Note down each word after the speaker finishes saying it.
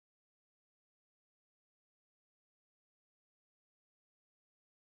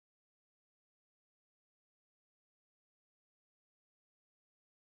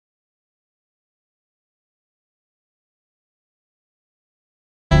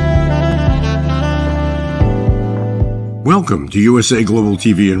Welcome to USA Global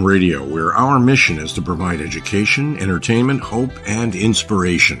TV and Radio, where our mission is to provide education, entertainment, hope, and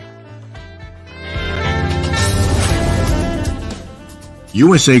inspiration.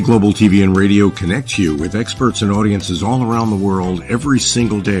 USA Global TV and Radio connects you with experts and audiences all around the world every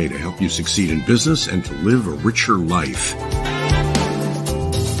single day to help you succeed in business and to live a richer life.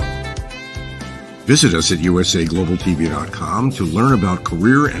 Visit us at usaglobaltv.com to learn about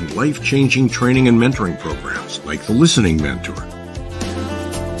career and life-changing training and mentoring programs like the Listening Mentor.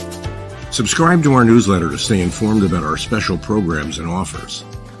 Subscribe to our newsletter to stay informed about our special programs and offers.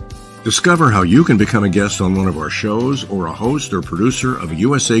 Discover how you can become a guest on one of our shows or a host or producer of a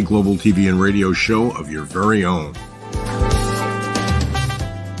USA Global TV and Radio show of your very own.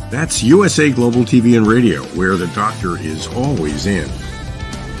 That's USA Global TV and Radio, where the doctor is always in.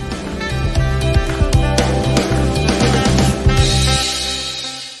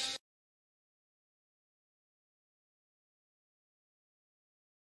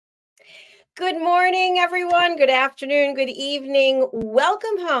 Good morning, everyone. Good afternoon. Good evening.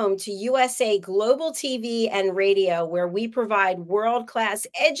 Welcome home to USA Global TV and Radio, where we provide world-class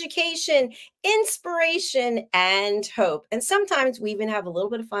education, inspiration, and hope. And sometimes we even have a little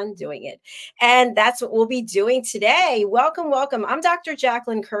bit of fun doing it. And that's what we'll be doing today. Welcome, welcome. I'm Dr.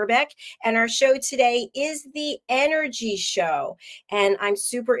 JACALYN KERBECK, and our show today is the Energy Show. And I'm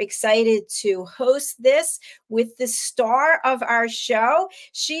super excited to host this with the star of our show.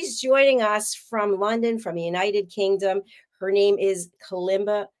 She's joining us from London, from the United Kingdom. Her name is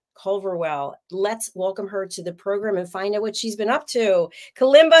Kalimba Culverwell. Let's welcome her to the program and find out what she's been up to.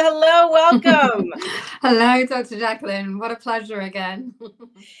 Kalimba, hello, welcome. Hello, Dr. JACALYN. What a pleasure again.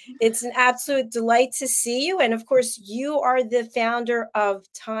 It's an absolute delight to see you. And of course, you are the founder of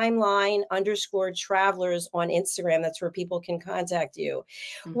Timeline_Travelers on Instagram. That's where people can contact you.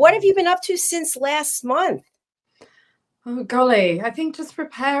 What have you been up to since last month? Oh, golly. I think just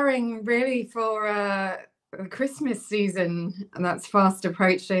preparing really for the Christmas season, and that's fast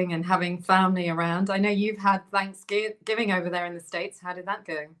approaching, and having family around. I know you've had Thanksgiving over there in the States. How did that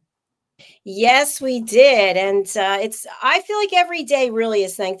go? Yes, we did. And I feel like every day really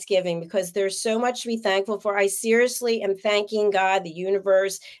is Thanksgiving because there's so much to be thankful for. I seriously am thanking God, the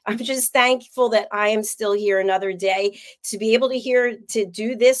universe. I'm just thankful that I am still here another day to be able to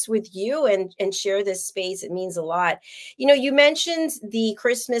do this with you and share this space. It means a lot. You know, you mentioned the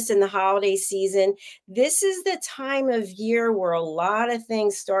Christmas and the holiday season. This is the time of year where a lot of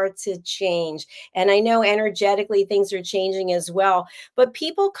things start to change. And I know energetically things are changing as well, but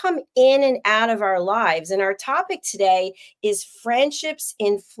people come in and out of our lives. And our topic today is Friendships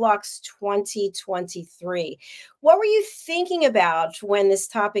in Flux 2023. What were you thinking about when this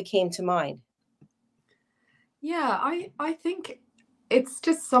topic came to mind? Yeah, I think it's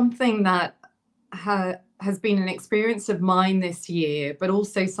just something that has been an experience of mine this year, but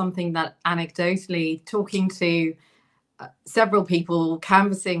also something that anecdotally, talking to several people,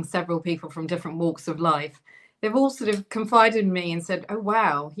 canvassing several people from different walks of life, they've all sort of confided in me and said, oh,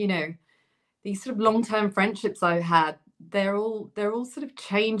 wow, you know, these sort of long-term friendships I've had, they're all sort of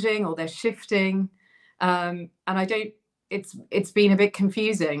changing or they're shifting. And it's been a bit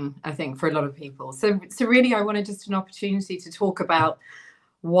confusing, I think, for a lot of people. So really, I wanted just an opportunity to talk about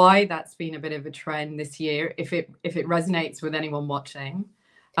why that's been a bit of a trend this year, if it resonates with anyone watching,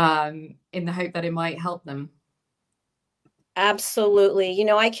 in the hope that it might help them. Absolutely. You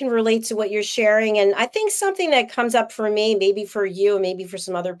know, I can relate to what you're sharing. And I think something that comes up for me, maybe for you, maybe for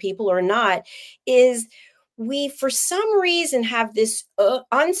some other people or not, is we, for some reason, have this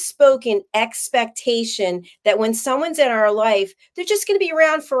unspoken expectation that when someone's in our life, they're just going to be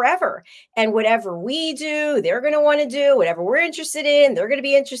around forever. And whatever we do, they're going to want to do. Whatever we're interested in, they're going to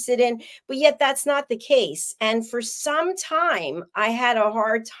be interested in. But yet that's not the case. And for some time, I had a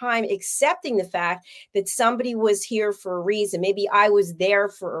hard time accepting the fact that somebody was here for a reason. Maybe I was there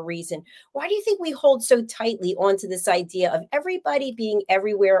for a reason. Why do you think we hold so tightly onto this idea of everybody being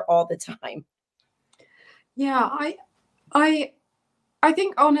everywhere all the time? Yeah, I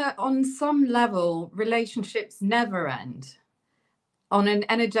think on some level, relationships never end. On some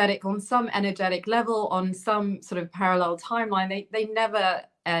energetic level, on some sort of parallel timeline, they never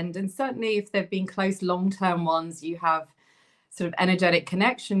end. And certainly if they've been close long-term ones, you have sort of energetic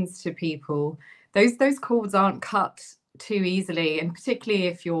connections to people. Those cords aren't cut too easily. And particularly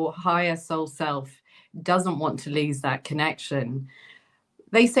if your higher soul self doesn't want to lose that connection.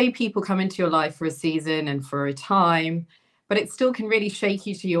 They say people come into your life for a season and for a time, but it still can really shake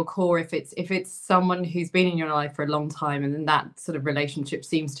you to your core if it's someone who's been in your life for a long time, and then that sort of relationship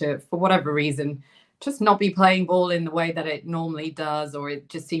seems to, for whatever reason, just not be playing ball in the way that it normally does, or it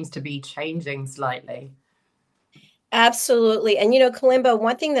just seems to be changing slightly. Absolutely. And, Kalimba,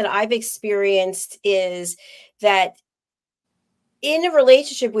 one thing that I've experienced is that in a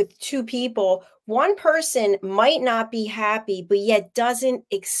relationship with two people, one person might not be happy, but yet doesn't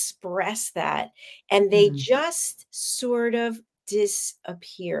express that. And they Mm. just sort of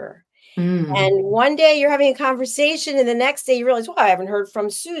disappear. Mm. And one day you're having a conversation, and the next day you realize, well, I haven't heard from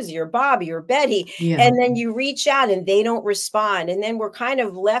Susie or Bobby or Betty. Yeah. And then you reach out and they don't respond. And then we're kind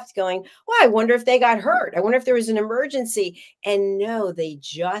of left going, well, I wonder if they got hurt. I wonder if there was an emergency. And no, they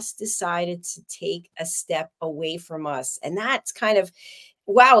just decided to take a step away from us. And that's kind of,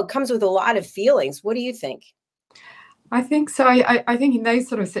 wow, it comes with a lot of feelings. What do you think? I think so. I think in those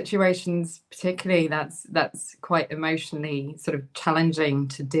sort of situations, particularly, that's quite emotionally sort of challenging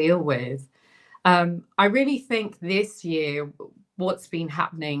to deal with. I really think this year, what's been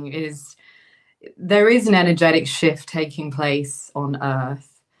happening is there is an energetic shift taking place on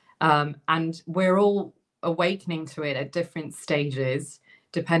Earth, and we're all awakening to it at different stages,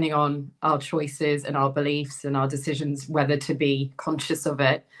 depending on our choices and our beliefs and our decisions, whether to be conscious of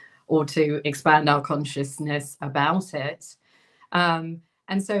it or to expand our consciousness about it. And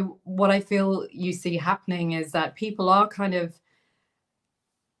so what I feel you see happening is that people are kind of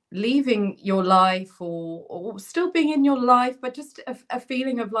leaving your life or still being in your life, but just a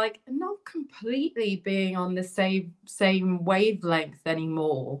feeling of like not completely being on the same wavelength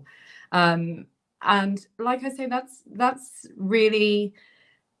anymore. And like I say, that's really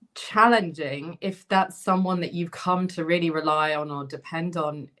challenging if that's someone that you've come to really rely on or depend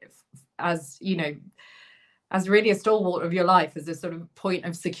on, as as really a stalwart of your life, as a sort of point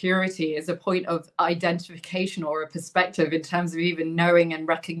of security, as a point of identification or a perspective in terms of even knowing and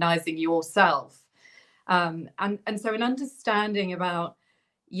recognizing yourself. And so an understanding about,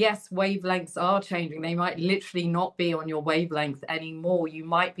 yes, wavelengths are changing. They might literally not be on your wavelength anymore. You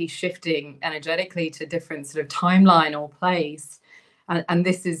might be shifting energetically to different sort of timeline or place. And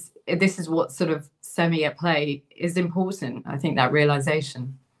this is what sort of semi at play is important. I think that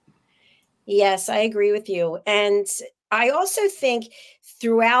realization. Yes, I agree with you. And I also think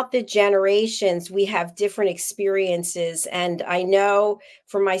throughout the generations, we have different experiences. And I know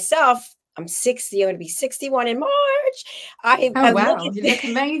for myself, I'm 60, I'm going to be 61 in March. Oh, I look wow. at You look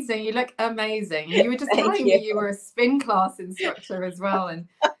amazing. You look amazing. And you were just Thank telling you. me you were a spin class instructor as well, and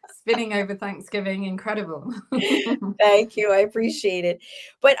spinning over Thanksgiving. Incredible. Thank you. I appreciate it.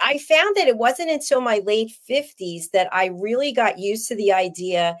 But I found that it wasn't until my late 50s that I really got used to the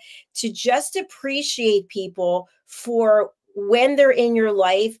idea to just appreciate people for when they're in your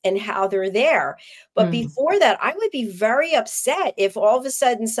life and how they're there. But Mm. before that, I would be very upset if all of a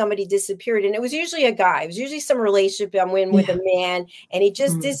sudden somebody disappeared. And it was usually a guy. It was usually some relationship I'm in with Yeah. a man, and he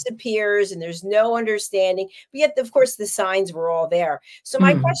just Mm. disappears and there's no understanding. But yet, of course, the signs were all there. So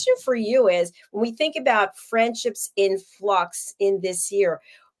my Mm. question for you is, when we think about friendships in flux in this year,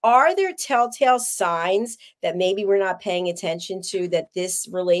 are there telltale signs that maybe we're not paying attention to, that this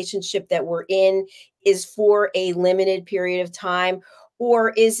relationship that we're in is for a limited period of time? Or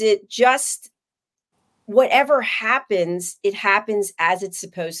is it just whatever happens, it happens as it's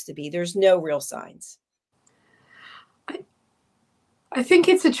supposed to be? There's no real signs. I think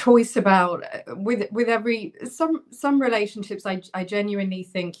it's a choice about with every some relationships. I genuinely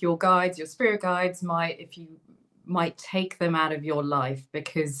think your guides, your spirit guides, might take them out of your life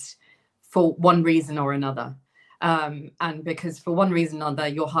because for one reason or another, and because for one reason or another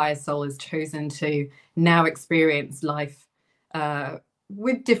your higher soul has chosen to now experience life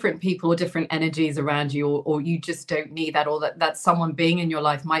with different people or different energies around you, or you just don't need that, or that someone being in your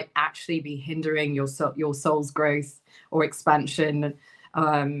life might actually be hindering your soul's growth or expansion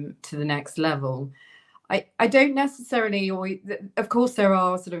to the next level. I don't necessarily always, of course, there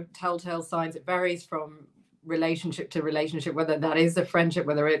are sort of telltale signs. It varies from relationship to relationship, whether that is a friendship,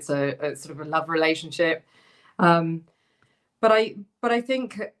 whether it's a sort of a love relationship. But I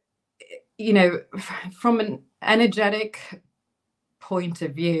think, from an energetic point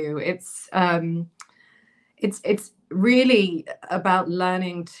of view, it's really about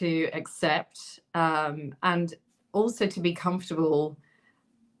learning to accept, and also to be comfortable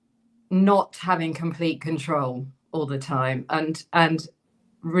not having complete control all the time, and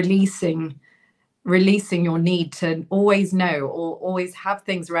releasing your need to always know or always have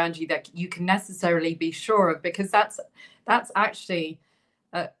things around you that you can necessarily be sure of, because that's actually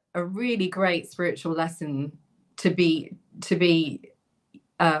a really great spiritual lesson to be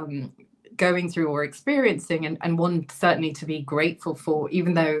going through or experiencing, and one certainly to be grateful for,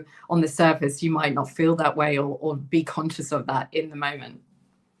 even though on the surface you might not feel that way or be conscious of that in the moment.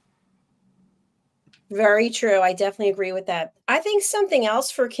 Very true. I definitely agree with that. I think something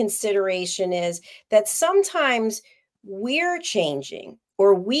else for consideration is that sometimes we're changing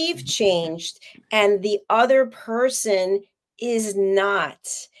or we've changed and the other person is not.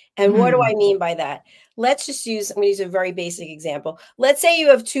 And what do I mean by that? Let's just use, I'm going to use a very basic example. Let's say you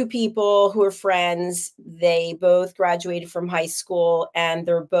have two people who are friends. They both graduated from high school and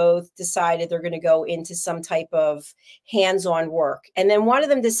they're both decided they're going to go into some type of hands-on work. And then one of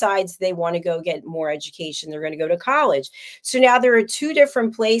them decides they want to go get more education. They're going to go to college. So now there are two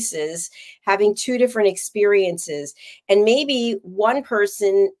different places having two different experiences. And maybe one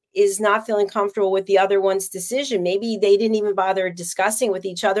person is not feeling comfortable with the other one's decision. Maybe they didn't even bother discussing with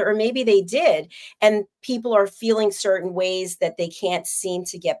each other, or maybe they did. And people are feeling certain ways that they can't seem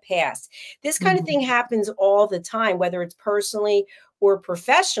to get past. This kind of thing happens all the time, whether it's personally or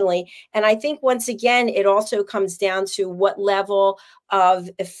professionally. And I think once again, it also comes down to what level of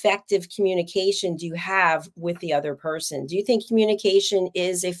effective communication do you have with the other person? Do you think communication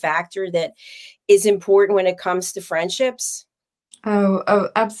is a factor that is important when it comes to friendships? Oh,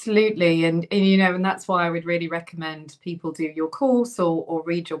 absolutely. And you know, and that's why I would really recommend people do your course or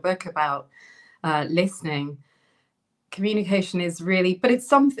read your book about listening. Communication is really, but it's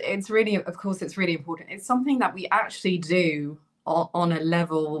something, it's really, of course, it's really important. It's something that we actually do on a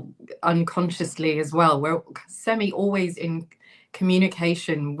level unconsciously as well. We're always in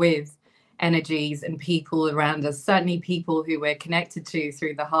communication with energies and people around us, certainly people who we're connected to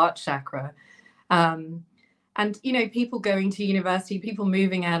through the heart chakra. And, you know, people going to university, people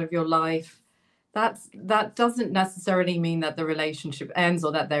moving out of your life, that doesn't necessarily mean that the relationship ends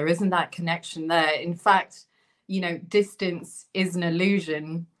or that there isn't that connection there. In fact, you know, distance is an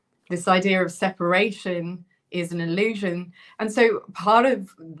illusion. This idea of separation is an illusion. And so part of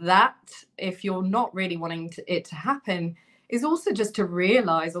that, if you're not really wanting it to happen, is also just to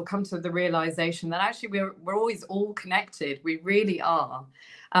realize or come to the realization that actually we're always all connected. We really are.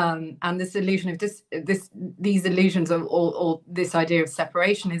 And this illusion of these illusions of or this idea of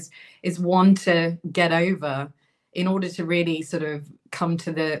separation is one to get over in order to really sort of come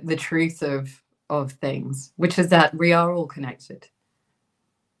to the truth of things, which is that we are all connected.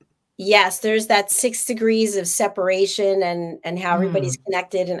 Yes, there's that 6 degrees of separation and how everybody's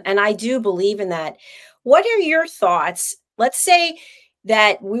connected. And I do believe in that. What are your thoughts? Let's say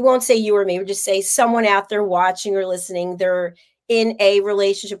that we won't say you or me, we'll just say someone out there watching or listening, they're in a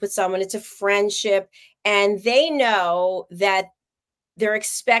relationship with someone, it's a friendship, and they know that they're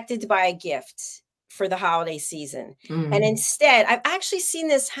expected to buy a gift for the holiday season. And instead, I've actually seen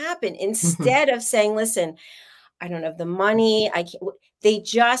this happen. Instead of saying, listen, I don't have the money, I can't, they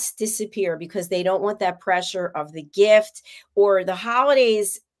just disappear because they don't want that pressure of the gift or the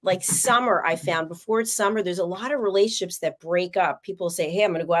holidays. Like summer, I found before it's summer, there's a lot of relationships that break up. People say, hey,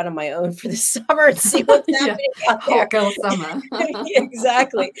 I'm going to go out on my own for the summer and see what's happening out there. Hot girl summer.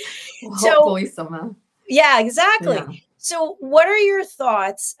 Exactly. Hot boy summer. Yeah, exactly. Yeah. So what are your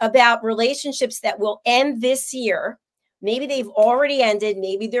thoughts about relationships that will end this year? Maybe they've already ended.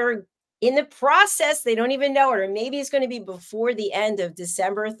 Maybe they're in the process. They don't even know it. Or maybe it's going to be before the end of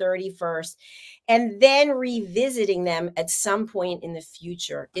December 31st. And then revisiting them at some point in the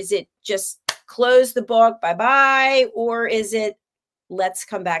future. Is it just close the book, bye-bye? Or is it let's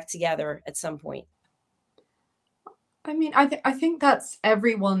come back together at some point? I mean, I think that's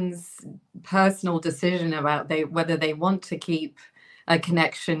everyone's personal decision about whether they want to keep a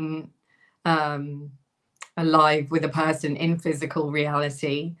connection alive with a person in physical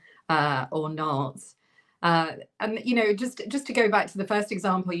reality or not. And, you know, just to go back to the first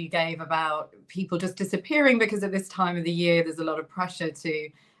example you gave about people just disappearing because at this time of the year, there's a lot of pressure to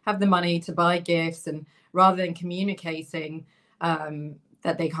have the money to buy gifts. And rather than communicating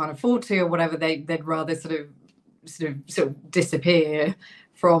that they can't afford to or whatever, they'd rather sort of disappear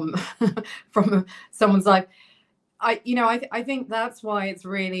from from someone's life. I think that's why it's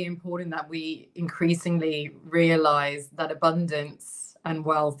really important that we increasingly realize that abundance and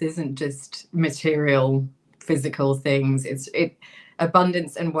wealth isn't just material, physical things.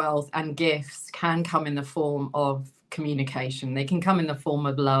 Abundance and wealth and gifts can come in the form of communication. They can come in the form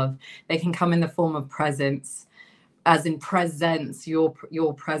of love. They can come in the form of presence, as in presence,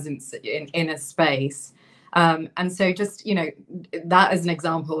 your presence in a space. And so just, you know, that as an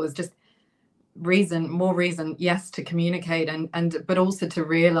example is just more reason, yes, to communicate but also to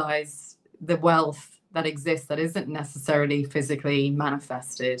realize the wealth that exists that isn't necessarily physically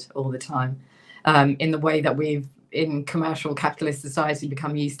manifested all the time in the way that we've in commercial capitalist society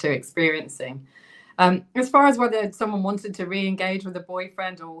become used to experiencing. As far as whether someone wanted to re-engage with a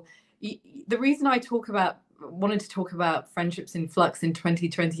boyfriend or the reason I wanted to talk about friendships in flux in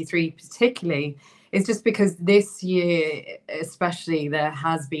 2023 particularly is just because this year especially there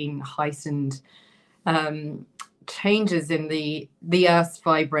has been heightened changes in the Earth's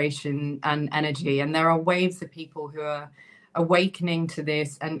vibration and energy, and there are waves of people who are awakening to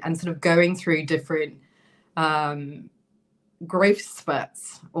this and sort of going through different growth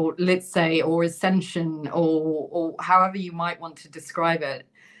spurts, or let's say, or ascension, or however you might want to describe it.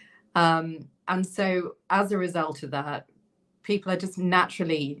 And so as a result of that, people are just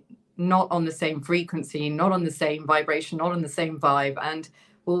naturally not on the same frequency, not on the same vibration, not on the same vibe, and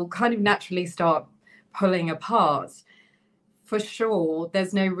will kind of naturally start pulling apart. For sure,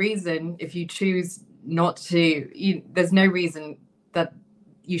 there's no reason, if you choose not to, there's no reason that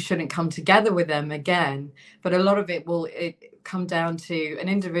you shouldn't come together with them again. But a lot of it will come down to an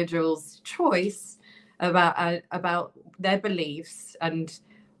individual's choice about their beliefs and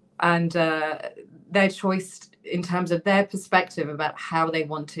their choice in terms of their perspective about how they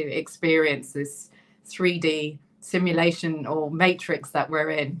want to experience this 3D simulation or matrix that we're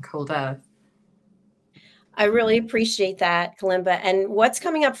in called Earth. I really appreciate that, Kalimba. And what's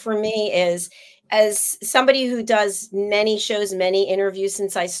coming up for me is, as somebody who does many shows, many interviews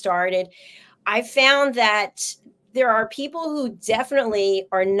since I started, I found that there are people who definitely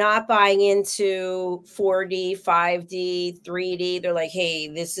are not buying into 4D, 5D, 3D. They're like, hey,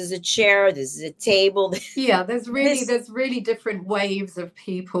 this is a chair, this is a table. Yeah, there's really different waves of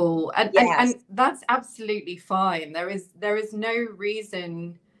people. And, yes. and that's absolutely fine. There is no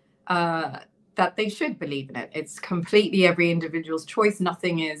reason that they should believe in it. It's completely every individual's choice.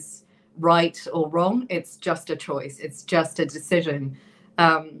 Nothing is right or wrong. It's just a choice. It's just a decision.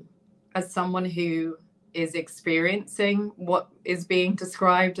 As someone who is experiencing what is being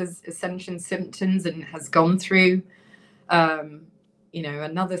described as ascension symptoms and has gone through,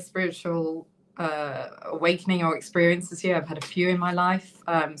 another spiritual awakening or experiences here. I've had a few in my life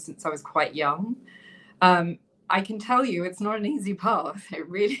since I was quite young. I can tell you it's not an easy path. It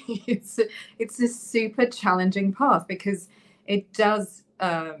really it's a super challenging path, because it does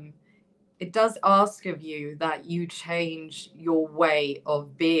ask of you that you change your way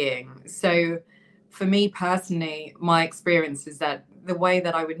of being. So for me personally, my experience is that the way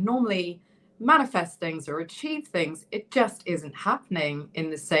that I would normally manifest things or achieve things, it just isn't happening in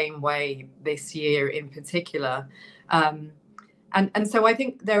the same way this year in particular. And so I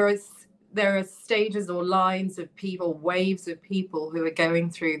think there are stages or lines of people, waves of people who are going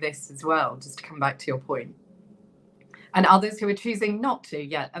through this as well, just to come back to your point. And others who are choosing not to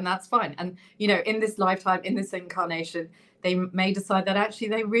yet, and that's fine. And, in this lifetime, in this incarnation, they may decide that actually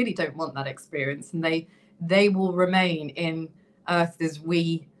they really don't want that experience, and they will remain in Earth as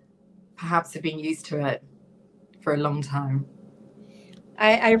we perhaps have been used to it for a long time.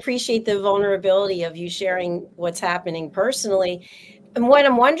 I appreciate the vulnerability of you sharing what's happening personally. And what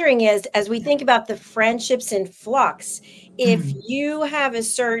I'm wondering is, as we think about the friendships in Flux, if you have a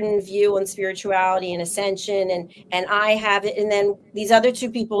certain view on spirituality and ascension, and I have it, and then these other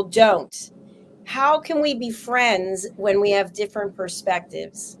two people don't, how can we be friends when we have different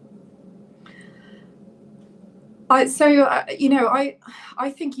perspectives? I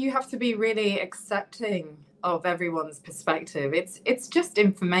think you have to be really accepting of everyone's perspective. It's just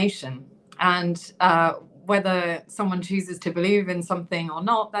information, and whether someone chooses to believe in something or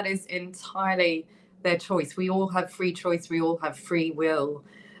not, that is entirely their choice. We all have free choice. We all have free will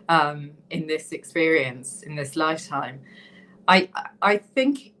in this experience, in this lifetime. I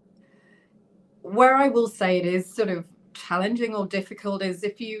think where I will say it is sort of challenging or difficult is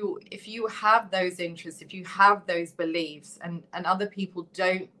if you have those interests, if you have those beliefs, and other people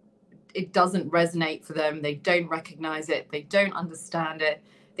don't, it doesn't resonate for them, they don't recognize it, they don't understand it,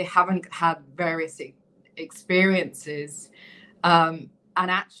 they haven't had various experiences, and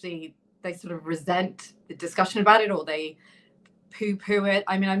actually they sort of resent the discussion about it, or they poo-poo it.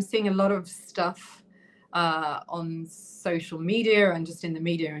 I mean, I'm seeing a lot of stuff on social media and just in the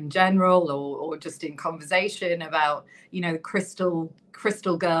media in general, or just in conversation about, crystal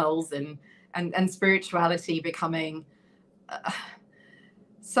girls and spirituality becoming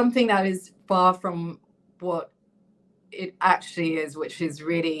something that is far from what it actually is, which is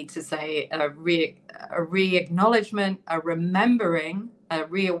really to say a re-acknowledgement, a remembering, a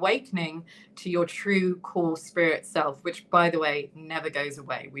reawakening to your true core spirit self, which, by the way, never goes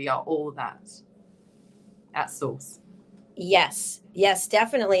away. We are all that at source. Yes,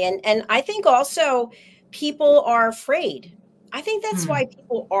 definitely. And I think also people are afraid. I think that's why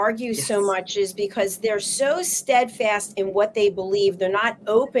people argue so much, is because they're so steadfast in what they believe. They're not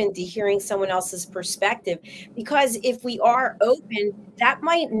open to hearing someone else's perspective, because if we are open, that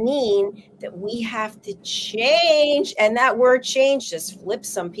might mean that we have to change. And that word change just flips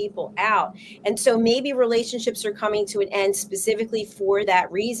some people out. And so maybe relationships are coming to an end specifically for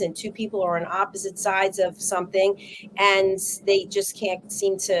that reason. Two people are on opposite sides of something and they just can't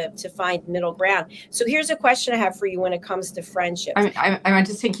seem to find middle ground. So here's a question I have for you when it comes to friendships. I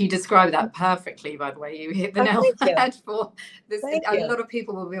just think you described that perfectly, by the way. You hit the nail on the head for this. A lot of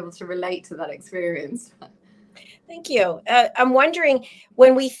people will be able to relate to that experience. Thank you. I'm wondering,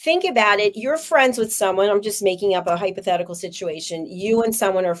 when we think about it, you're friends with someone. I'm just making up a hypothetical situation. You and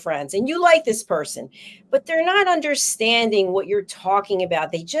someone are friends and you like this person, but they're not understanding what you're talking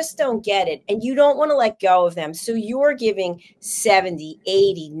about. They just don't get it. And you don't want to let go of them. So you're giving 70,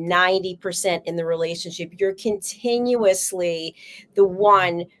 80, 90% in the relationship. You're continuously the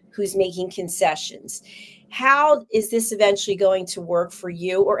one who's making concessions. How is this eventually going to work for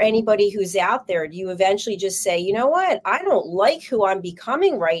you or anybody who's out there? Do you eventually just say, you know what, I don't like who I'm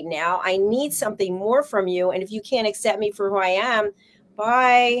becoming right now. I need something more from you. And if you can't accept me for who I am,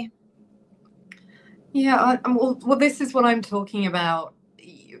 bye. Yeah, well, this is what I'm talking about.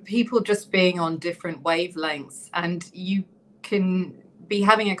 People just being on different wavelengths, and you can be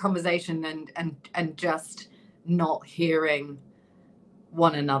having a conversation and just not hearing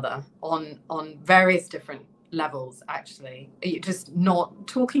one another on various different levels. Actually, you're just not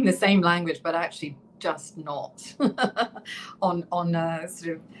talking the same language, but actually just not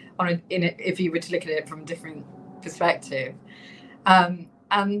if you were to look at it from a different perspective.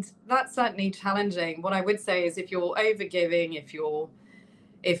 And that's certainly challenging. What I would say is, if you're overgiving,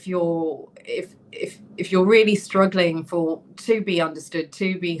 if you're really struggling to be understood,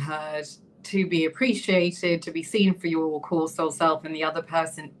 to be heard, to be appreciated, to be seen for your core soul self, and the other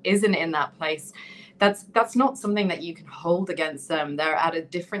person isn't in that place, that's not something that you can hold against them. They're at a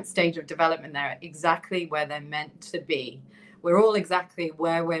different stage of development. They're exactly where they're meant to be. We're all exactly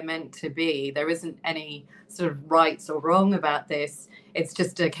where we're meant to be. There isn't any sort of rights or wrong about this. It's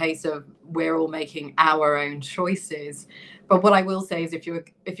just a case of we're all making our own choices. But what I will say is, if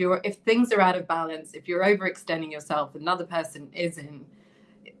things are out of balance, if you're overextending yourself, another person isn't,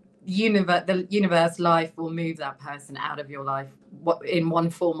 the universe, life will move that person out of your life in one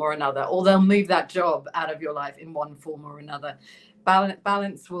form or another, or they'll move that job out of your life in one form or another.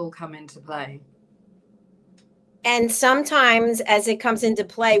 Balance will come into play. And sometimes as it comes into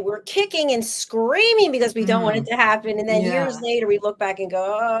play, we're kicking and screaming because we don't want it to happen. And then years later, we look back and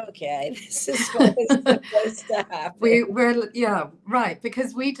go, oh, okay, this is what was supposed to happen. We're right.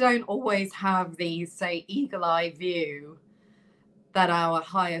 Because we don't always have the, say, eagle-eye view that our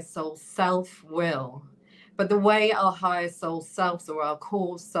higher soul self will. But the way our higher soul selves, or our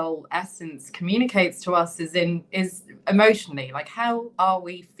core soul essence, communicates to us is emotionally. Like, how are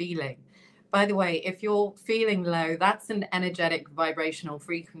we feeling? By the way, if you're feeling low, that's an energetic vibrational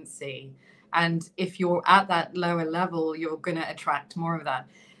frequency. And if you're at that lower level, you're going to attract more of that.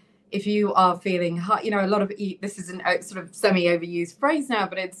 If you are feeling high, a lot of, this is a sort of semi-overused phrase now,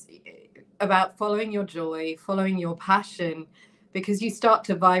 but it's about following your joy, following your passion, because you start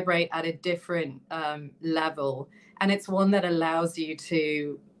to vibrate at a different level. And it's one that allows you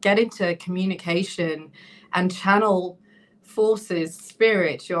to get into communication and channel forces,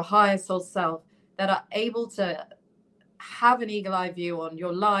 spirit, your higher soul self, that are able to have an eagle-eye view on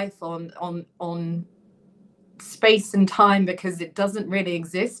your life, on space and time, because it doesn't really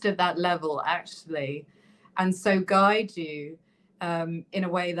exist at that level, actually. And so guide you in a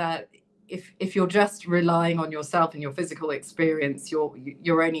way that if you're just relying on yourself and your physical experience,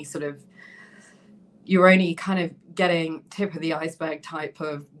 you're only kind of getting tip of the iceberg type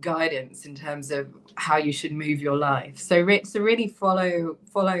of guidance in terms of how you should move your life. So really follow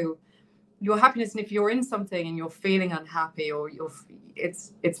your happiness. And if you're in something and you're feeling unhappy, or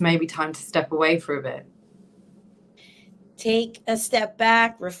it's maybe time to step away for a bit. Take a step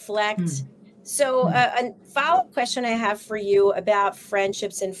back, reflect. So a follow-up question I have for you about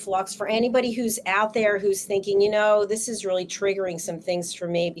friendships and flux, for anybody who's out there who's thinking, this is really triggering some things for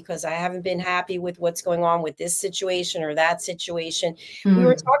me because I haven't been happy with what's going on with this situation or that situation. We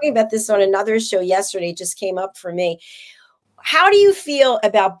were talking about this on another show yesterday. It just came up for me. How do you feel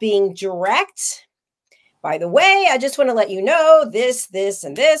about being direct? By the way, I just want to let you know this,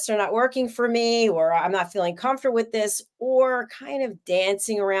 and this are not working for me, or I'm not feeling comfortable with this, or kind of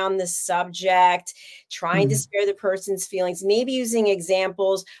dancing around the subject, trying to spare the person's feelings, maybe using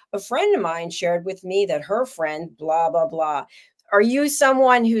examples. A friend of mine shared with me that her friend, blah, blah, blah. Are you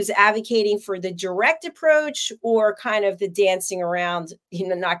someone who's advocating for the direct approach, or kind of the dancing around,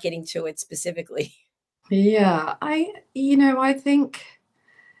 not getting to it specifically? Yeah, I think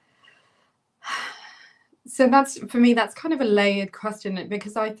So that's, for me, that's kind of a layered question,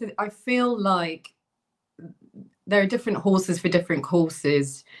 because I feel like there are different horses for different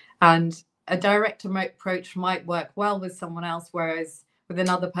courses, and a direct approach might work well with someone else, whereas with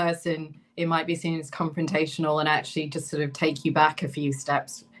another person it might be seen as confrontational and actually just sort of take you back a few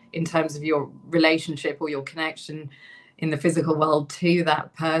steps in terms of your relationship or your connection in the physical world to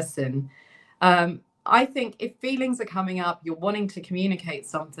that person. I think if feelings are coming up, you're wanting to communicate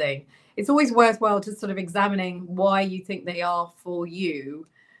something, it's always worthwhile just sort of examining why you think they are for you,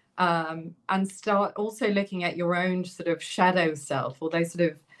 and start also looking at your own sort of shadow self, or those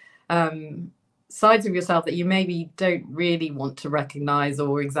sort of sides of yourself that you maybe don't really want to recognize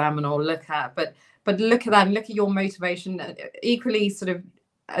or examine or look at, but look at that and look at your motivation equally, sort of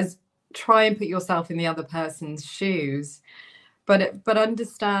as try and put yourself in the other person's shoes, but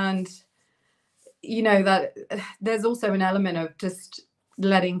understand, you know, that there's also an element of just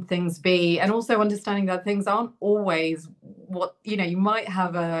letting things be, and also understanding that things aren't always what, you know, you might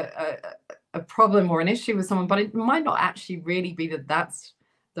have a problem or an issue with someone, but it might not actually really be that that's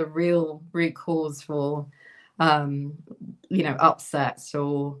the real root cause for you know, upsets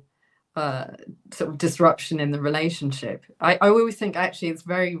or sort of disruption in the relationship. I always think actually it's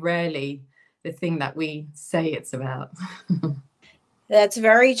very rarely the thing that we say it's about. That's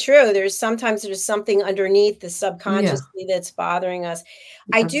very true. There's something underneath the subconsciously that's bothering us.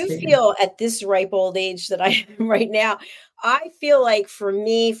 I do Absolutely. feel at this ripe old age that I am right now, I feel like for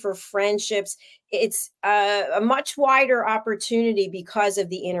me, for friendships, it's a much wider opportunity because of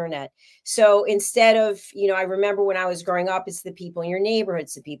the internet. So instead of, you know, I remember when I was growing up, it's the people in your neighborhood,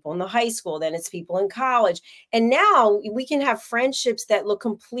 it's the people in the high school, then it's people in college. And now we can have friendships that look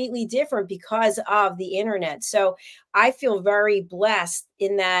completely different because of the internet. So I feel very blessed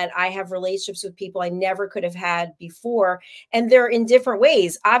in that I have relationships with people I never could have had before. And they're in different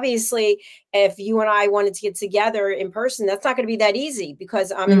ways. Obviously, if you and I wanted to get together in person, that's not going to be that easy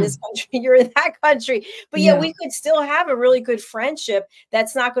because I'm in this country, you're in that country. But yeah, we could still have a really good friendship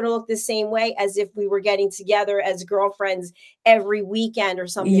that's not going to look the same way as if we were getting together as girlfriends every weekend or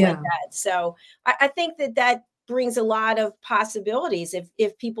something like that. So I think that brings a lot of possibilities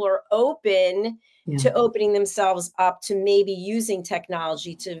if people are open to opening themselves up to maybe using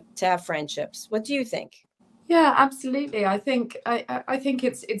technology to have friendships. What do you think? Yeah, absolutely. I think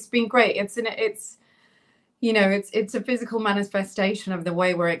it's been great. It's you know, it's a physical manifestation of the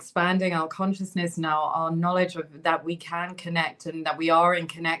way we're expanding our consciousness now, our knowledge of that we can connect and that we are in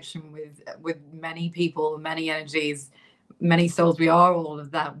connection with many people, many energies, many souls. We are all of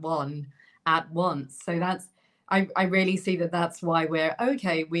that one at once. So that's, I really see that that's why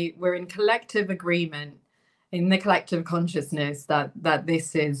we're in collective agreement, in the collective consciousness that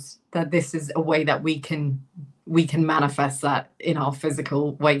this is a way that we can manifest that in our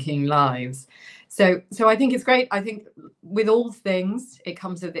physical waking lives. So I think it's great. I think with all things, it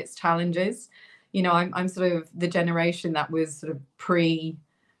comes with its challenges. You know, I'm sort of the generation that was sort of pre,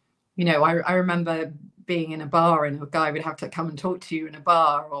 you know, I remember being in a bar and a guy would have to come and talk to you in a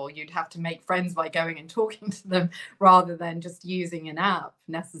bar, or you'd have to make friends by going and talking to them rather than just using an app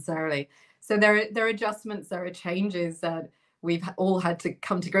necessarily. So there are adjustments, there are changes that we've all had to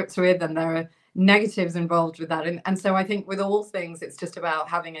come to grips with, and there are negatives involved with that. And so I think with all things, it's just about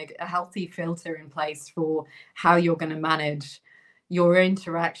having a healthy filter in place for how you're going to manage your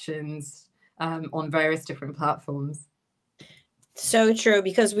interactions on various different platforms. So true,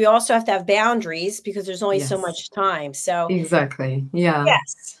 because we also have to have boundaries because there's only so much time. So exactly. Yeah.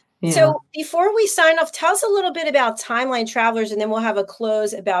 Yes. Yeah. So before we sign off, tell us a little bit about Timeline Travelers, and then we'll have a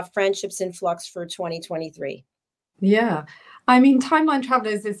close about friendships in flux for 2023. Yeah. I mean, Timeline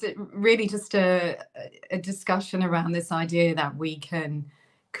Travelers is really just a discussion around this idea that we can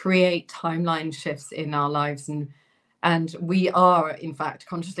create timeline shifts in our lives, and we are, in fact,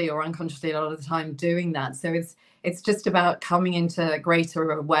 consciously or unconsciously a lot of the time doing that. So it's just about coming into greater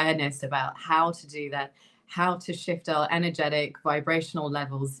awareness about how to do that, how to shift our energetic vibrational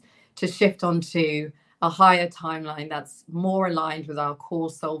levels, to shift onto a higher timeline that's more aligned with our core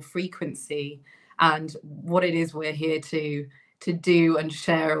soul frequency and what it is we're here to do and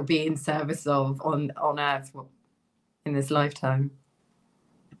share or be in service of on earth in this lifetime.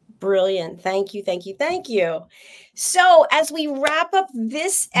 Brilliant. Thank you. Thank you. Thank you. So as we wrap up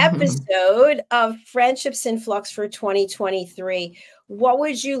this episode of Friendships in Flux for 2023, what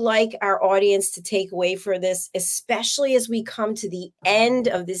would you like our audience to take away for this, especially as we come to the end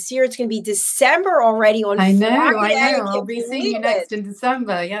of this year? It's going to be December already on Friday. I know. I'll be seeing you next in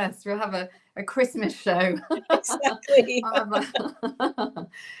December. Yes, we'll have a Christmas show. Exactly.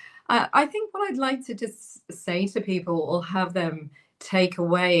 I think what I'd like to just say to people or have them take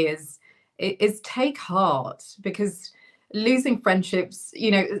away is is take heart, because losing friendships,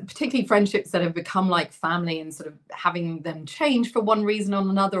 you know, particularly friendships that have become like family, and sort of having them change for one reason or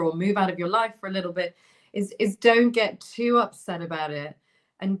another, or move out of your life for a little bit, is don't get too upset about it,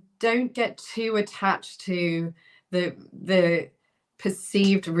 and don't get too attached to the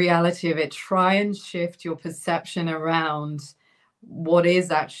perceived reality of it. Try and shift your perception around what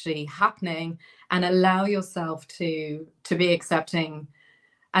is actually happening, and allow yourself to be accepting,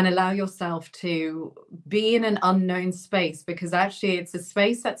 and allow yourself to be in an unknown space, because actually it's a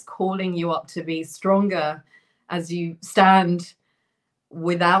space that's calling you up to be stronger as you stand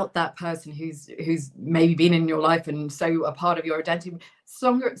without that person who's maybe been in your life and so a part of your identity.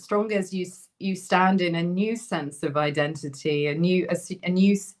 Stronger as you stand in a new sense of identity, a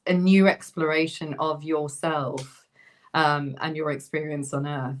new exploration of yourself, and your experience on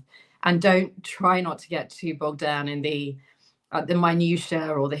earth. And don't try not to get too bogged down in the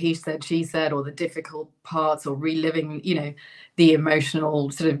minutiae, or the he said, she said, or the difficult parts, or reliving, you know, the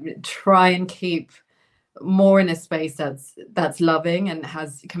emotional sort of. Try and keep more in a space that's loving and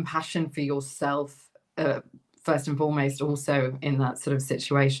has compassion for yourself, first and foremost, also in that sort of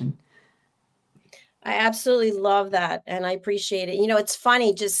situation. I absolutely love that, and I appreciate it. You know, it's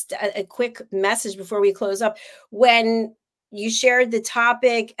funny, just a quick message before we close up. When you shared the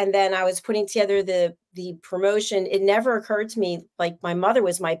topic, and then I was putting together the promotion, it never occurred to me, like, my mother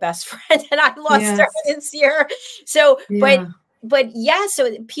was my best friend, and I lost her this year. So, but yeah,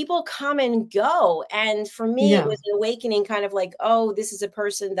 so people come and go. And for me, it was an awakening, kind of like, oh, this is a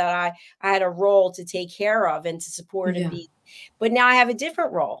person that I had a role to take care of and to support and be. But now I have a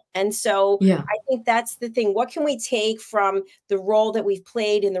different role. And so I think that's the thing. What can we take from the role that we've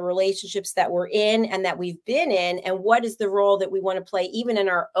played in the relationships that we're in and that we've been in? And what is the role that we want to play even in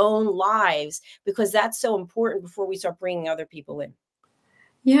our own lives? Because that's so important before we start bringing other people in.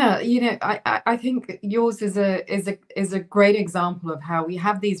 Yeah, you know, I think yours is a great example of how we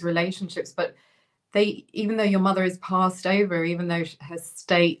have these relationships, but they, even though your mother is passed over, even though her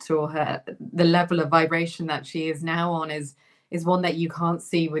state or the level of vibration that she is now on is one that you can't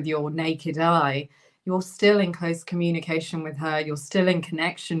see with your naked eye, you're still in close communication with her. You're still in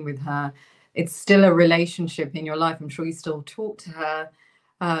connection with her. It's still a relationship in your life. I'm sure you still talk to her.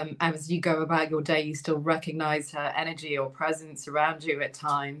 As you go about your day, you still recognize her energy or presence around you at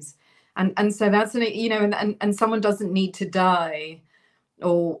times. And so that's, you know, and someone doesn't need to die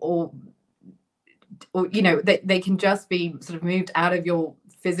or you know, they can just be sort of moved out of your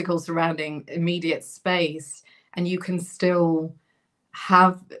physical surrounding immediate space, and you can still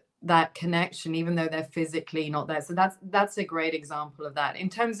have that connection even though they're physically not there. So that's a great example of that. In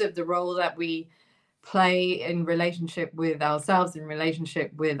terms of the role that we play in relationship with ourselves, in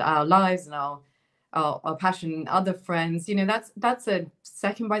relationship with our lives and our passion, other friends, you know, that's a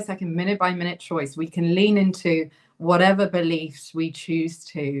second by second, minute by minute choice. We can lean into whatever beliefs we choose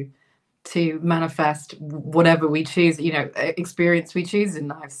to manifest whatever we choose, you know, experience we choose in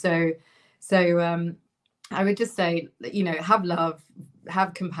life. So I would just say, you know, have love,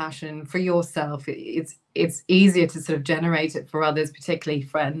 have compassion for yourself. It's easier to sort of generate it for others, particularly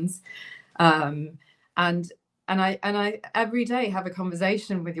friends. And I every day have a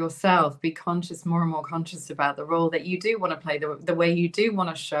conversation with yourself. Be conscious, more and more conscious about the role that you do want to play, the way you do want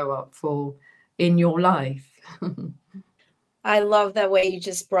to show up for in your life. I love that way you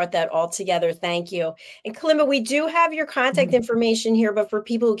just brought that all together. Thank you. And Kalimba, we do have your contact information here, but for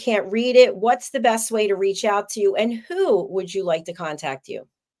people who can't read it, what's the best way to reach out to you, and who would you like to contact you?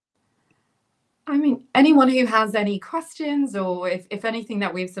 I mean, anyone who has any questions, or if anything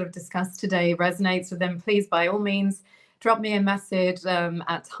that we've sort of discussed today resonates with them, please, by all means, drop me a message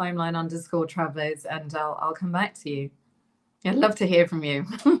at timeline_travelers, and I'll come back to you. I'd love to hear from you,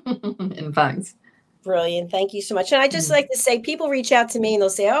 in fact. Brilliant. Thank you so much. And I just like to say, people reach out to me and they'll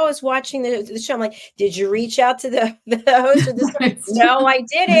say, oh, I was watching the show. I'm like, did you reach out to the host of this? No, I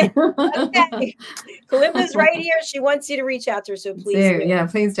didn't. Okay. Kalimba's right here. She wants you to reach out to her. So please do. Yeah,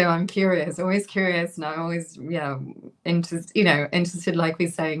 please do. I'm curious, always curious. And I'm always, interested, like we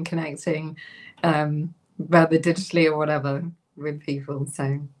say, in connecting, whether digitally or wwhatever, with people.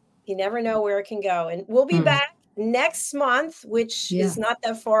 So you never know where it can go. And we'll be back next month, which is not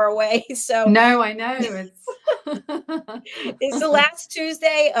that far away. So no, I know it's the last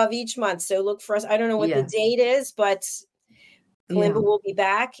Tuesday of each month. So look for us. I don't know what the date is, but Kalimba will be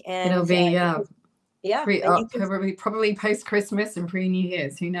back, and it'll be Yeah. Probably post Christmas and pre New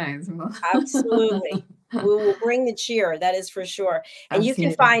Year's. Who knows? Absolutely. We will bring the cheer, that is for sure. And you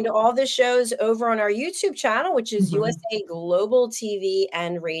can find all the shows over on our YouTube channel, which is USA Global TV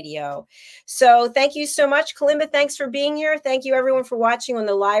and Radio. So thank you so much, Kalimba. Thanks for being here. Thank you, everyone, for watching on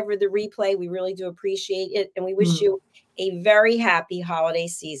the live or the replay. We really do appreciate it. And we wish you a very happy holiday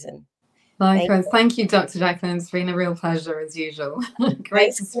season. Likewise. Thank you, Dr. Jacalyn. It's been a real pleasure, as usual.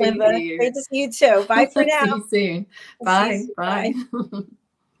 Great to see you. Great to see you, too. Bye for now. See you soon. Bye. Bye.